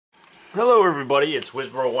Hello everybody, it's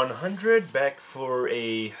Wizbro100 back for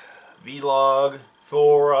a vlog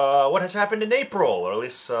for what has happened in April, or at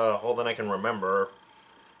least all that I can remember,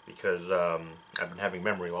 because I've been having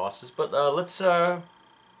memory losses. But let's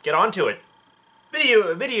get on to it.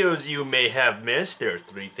 Videos you may have missed. There's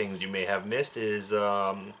three things you may have missed.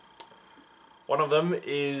 One of them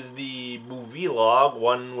is the movie log,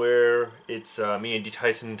 one where it's me and D.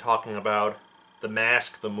 Tyson talking about The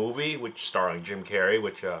Mask, the movie, which starring Jim Carrey,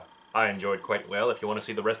 which I enjoyed quite well. If you want to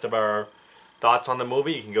see the rest of our thoughts on the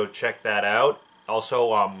movie, you can go check that out.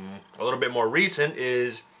 Also, a little bit more recent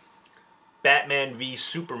is Batman v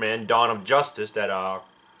Superman: Dawn of Justice. That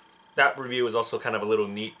review is also kind of a little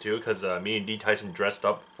neat too, because me and D. Tyson dressed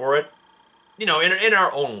up for it. You know, in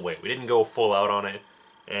our own way. We didn't go full out on it,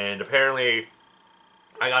 and apparently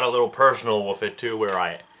I got a little personal with it too, where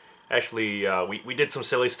I actually we did some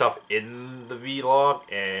silly stuff in the vlog,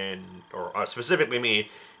 or specifically me.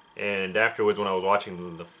 And afterwards, when I was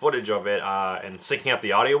watching the footage of it and syncing up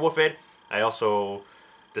the audio with it, I also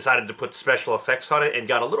decided to put special effects on it and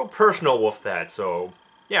got a little personal with that. So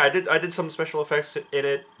yeah, I did some special effects in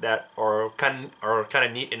it that are kind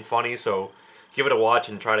of neat and funny. So give it a watch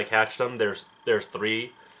and try to catch them. There's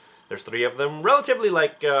three of them, relatively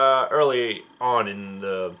like early on in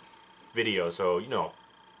the video. So you know,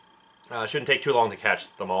 shouldn't take too long to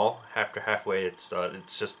catch them all. After halfway, it's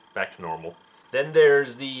just back to normal. Then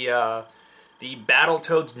there's the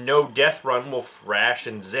Battletoads No Death Run with Rash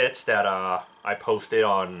and Zitz that I posted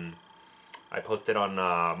on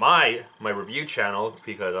my review channel,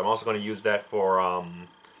 because I'm also going to use that for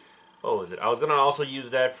what was it? I was going to also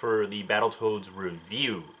use that for the Battletoads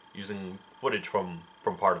review, using footage from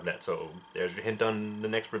part of that. So there's your hint on the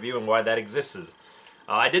next review and why that exists.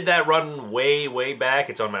 I did that run way back.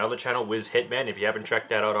 It's on my other channel, Wiz Hitman. If you haven't checked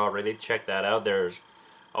that out already, check that out. There's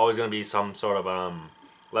always going to be some sort of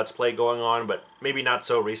let's play going on, but maybe not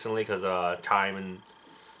so recently because time and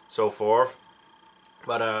so forth.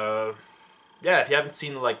 But yeah, if you haven't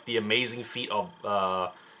seen like the amazing feat of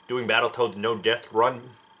doing Battletoads No Death Run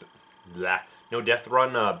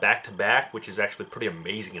back to back, which is actually pretty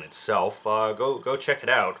amazing in itself, go check it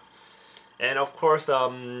out. And of course,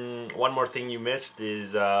 one more thing you missed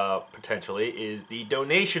is potentially is the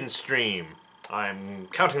donation stream. I'm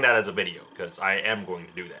counting that as a video, because I am going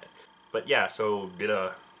to do that. But yeah, so did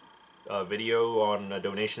a video on a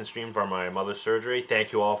donation stream for my mother's surgery.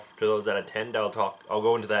 Thank you all to those that attend. I'll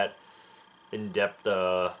go into that in depth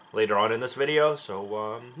later on in this video.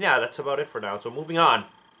 So yeah, that's about it for now. So moving on.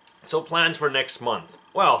 So plans for next month.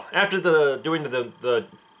 Well, after doing the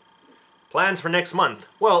plans for next month.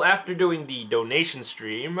 Well, after doing the donation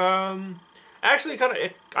stream, actually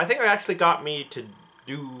I think it actually got me to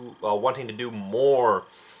wanting to do more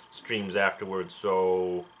streams afterwards.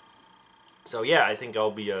 So yeah, I think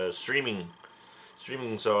I'll be streaming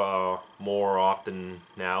more often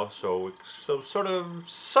now. So sort of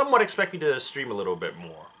somewhat expect me to stream a little bit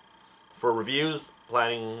more. For reviews,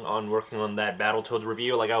 planning on working on that Battletoads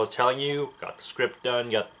review, like I was telling you. Got the script done,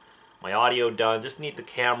 got my audio done. Just need the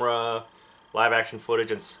camera, live action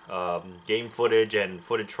footage, and game footage, and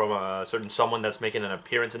footage from a certain someone that's making an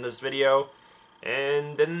appearance in this video.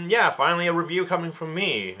 And then, yeah, finally a review coming from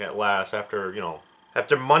me at last, after, you know,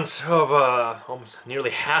 after months of almost nearly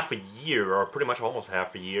half a year, or pretty much almost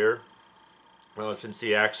half a year, since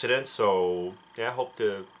the accident. So yeah, I hope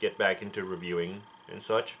to get back into reviewing and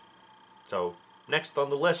such. So next on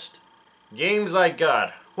the list, games I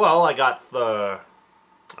got. Well, I got the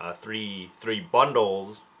three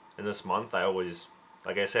bundles in this month. I always,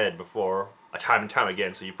 like I said before, time and time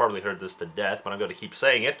again, so you've probably heard this to death, but I'm going to keep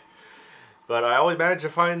saying it. But I always manage to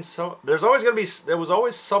find some. There was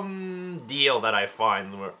always some deal that I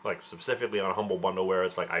find, like specifically on Humble Bundle, where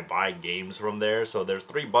it's like I buy games from there. So there's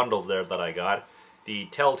three bundles there that I got: the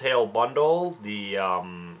Telltale bundle, the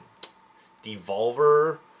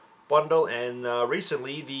Devolver bundle, and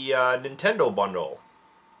recently the Nintendo bundle.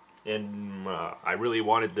 And I really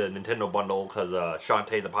wanted the Nintendo bundle because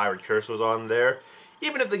Shantae the Pirate Curse was on there.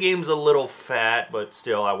 Even if the game's a little fat, but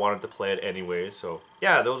still, I wanted to play it anyway. So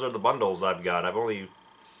yeah, those are the bundles I've got. I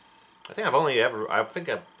think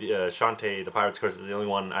Shantae the Pirate's Curse is the only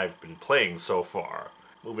one I've been playing so far.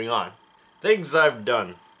 Moving on, things I've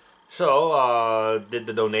done. So did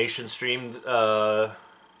the donation stream at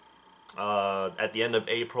the end of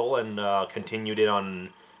April, and continued it on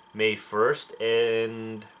May 1st,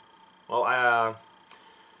 and well,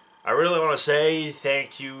 I really want to say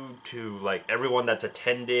thank you to like everyone that's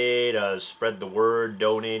attended, spread the word,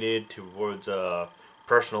 donated towards a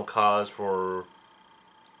personal cause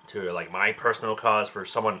my personal cause for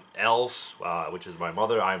someone else, which is my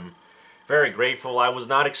mother. I'm very grateful. I was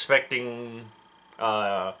not expecting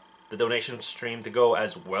the donation stream to go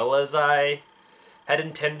as well as I had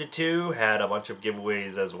intended to. Had a bunch of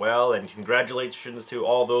giveaways as well, and congratulations to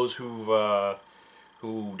all those who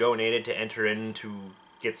donated to enter in to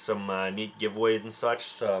get some neat giveaways and such.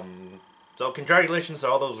 So congratulations to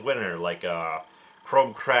all those winners, like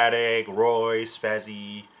Chromecratic, Roy,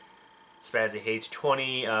 Spazzy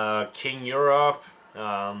H20, King Europe.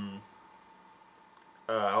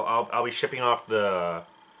 I'll be shipping off your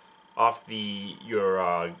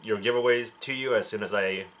giveaways to you as soon as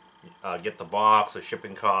I get the box, the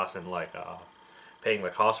shipping costs, and like paying the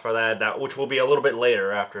cost for that. Which will be a little bit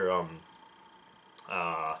later after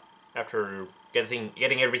after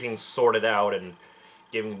getting everything sorted out and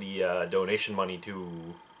giving the donation money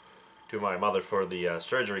to my mother for the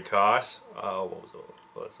surgery costs. What was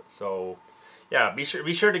it? So yeah, be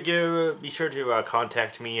sure to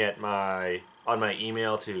contact me at on my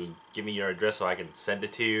email to give me your address so I can send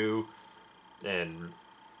it to you. And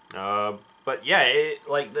but yeah,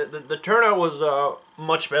 the turnout was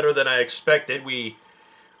much better than I expected. We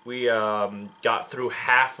got through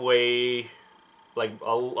halfway, like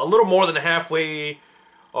a little more than halfway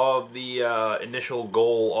of the initial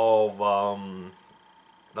goal of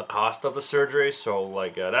the cost of the surgery. So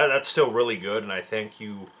like that's still really good, and I thank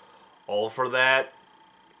you all for that.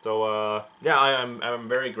 So yeah, I'm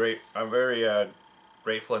very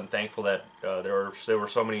grateful and thankful that there were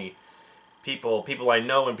so many people I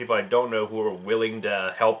know and people I don't know who are willing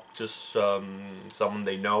to help just someone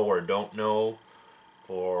they know or don't know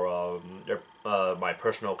for my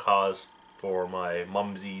personal cause for my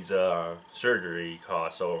mumsy's surgery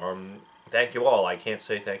cost. So thank you all. I can't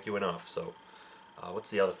say thank you enough. So what's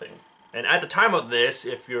the other thing? And at the time of this,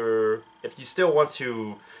 if you still want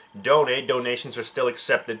to donate, donations are still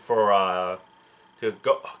accepted for to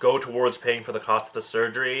go towards paying for the cost of the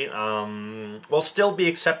surgery. We'll still be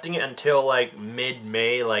accepting it until like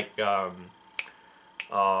mid-May, like up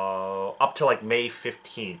to like May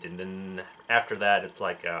 15th, and then after that, it's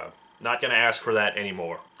like not gonna ask for that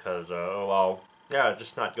anymore, because well, yeah,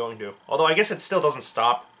 just not going to. Although I guess it still doesn't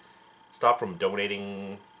stop from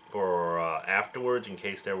donating for afterwards in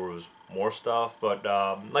case there was more stuff. But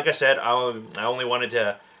like I said, I only wanted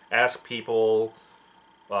to ask people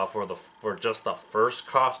for just the first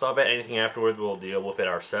cost of it. Anything afterwards, we'll deal with it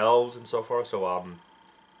ourselves and so forth. So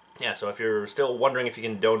yeah. So if you're still wondering if you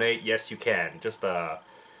can donate, yes, you can. Just there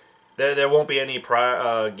won't be any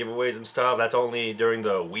giveaways and stuff. That's only during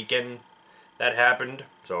the weekend that happened.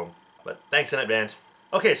 So, but thanks in advance.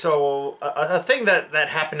 Okay, so a thing that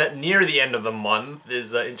happened at near the end of the month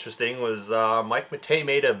is interesting. Was Mike Matei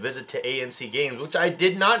made a visit to ANC Games, which I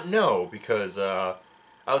did not know, because I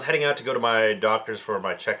was heading out to go to my doctor's for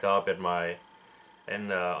my checkup and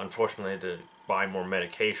unfortunately to buy more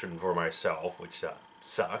medication for myself, which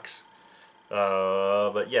sucks.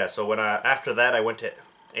 But yeah, so after that I went to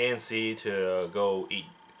ANC to go eat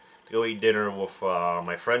dinner with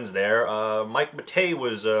my friends there.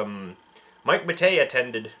 Mike Matei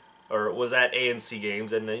attended, or was at ANC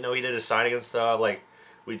Games, and you know, he did his signing and stuff. Like,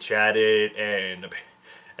 we chatted, and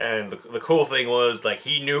the cool thing was, like,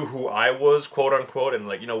 he knew who I was, quote unquote, and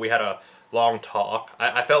like, you know, we had a long talk.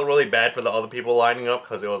 I felt really bad for the other people lining up,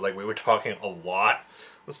 because it was like we were talking a lot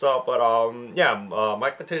and stuff. But yeah,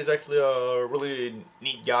 Mike Matei is actually a really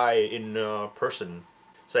neat guy in person.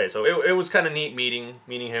 So it was kind of neat meeting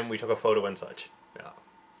him. We took a photo and such. Yeah.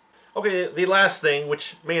 Okay, the last thing,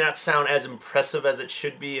 which may not sound as impressive as it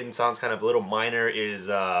should be and sounds kind of a little minor, is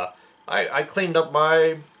I cleaned up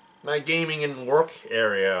my gaming and work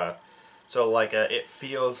area. So like it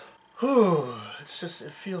feels, it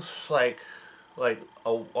feels like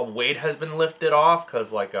a weight has been lifted off,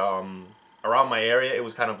 because like around my area it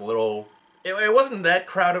was kind of a little, it wasn't that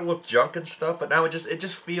crowded with junk and stuff, but now it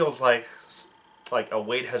just feels like a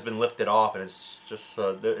weight has been lifted off, and it's just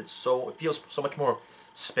it feels so much more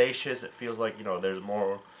spacious. It feels like, you know, there's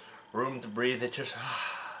more room to breathe. It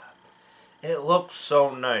looks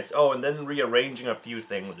so nice. Oh, and then rearranging a few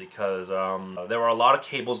things, because there were a lot of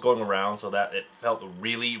cables going around, so that it felt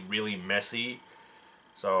really messy.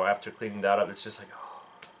 So after cleaning that up, it's just like, oh,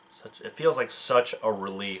 it feels like such a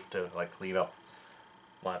relief to like clean up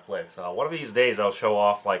my place. One of these days I'll show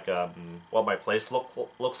off like what my place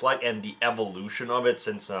looks like and the evolution of it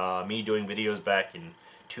since me doing videos back in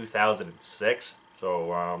 2006.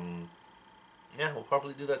 So yeah, we'll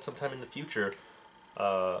probably do that sometime in the future.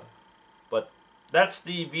 But that's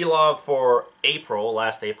the vlog for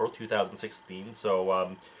last April 2016.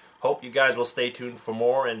 So hope you guys will stay tuned for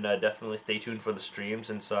more, and definitely stay tuned for the stream,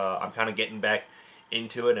 since I'm kind of getting back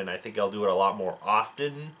into it, and I think I'll do it a lot more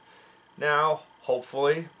often now,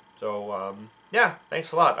 hopefully. So, yeah,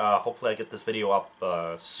 thanks a lot. Hopefully I get this video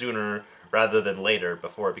up sooner rather than later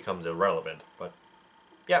before it becomes irrelevant. But,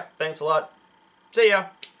 yeah, thanks a lot. See ya!